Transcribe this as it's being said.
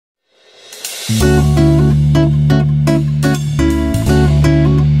Hi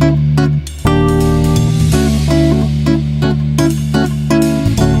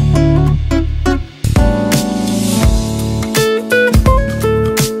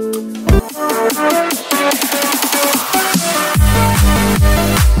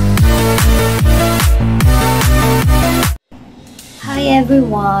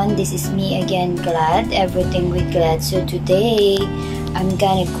everyone, this is me again, Glad, everything with Glad. So today I'm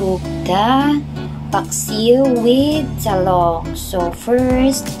gonna cook the paksiw with talong. So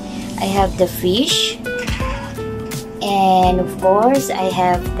first I have the fish, and of course I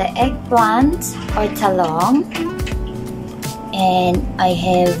have the eggplant or talong, and I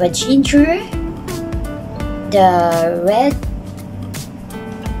have a ginger, the red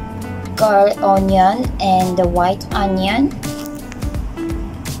onion and the white onion,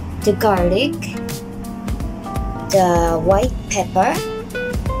 the garlic, the white pepper.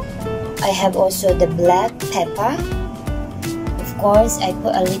 I have also the black pepper. Of course, I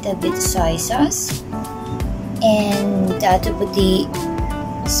put a little bit soy sauce, and to put the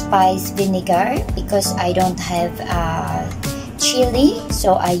spice vinegar because I don't have chili,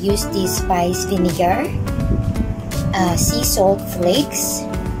 so I use the spice vinegar, sea salt flakes,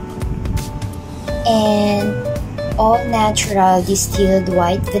 and all natural distilled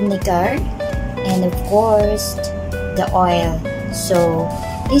white vinegar, and of course the oil. So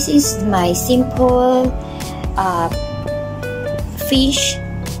this is my simple fish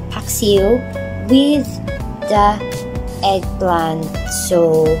paksiw with the eggplant.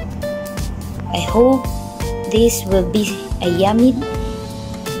 So I hope this will be a yummy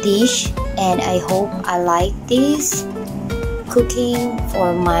dish, and I hope I like this cooking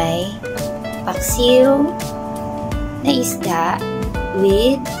for my paksiw na isda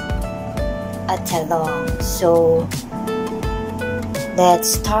with a talong. So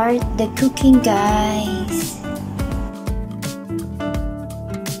let's start the cooking, guys.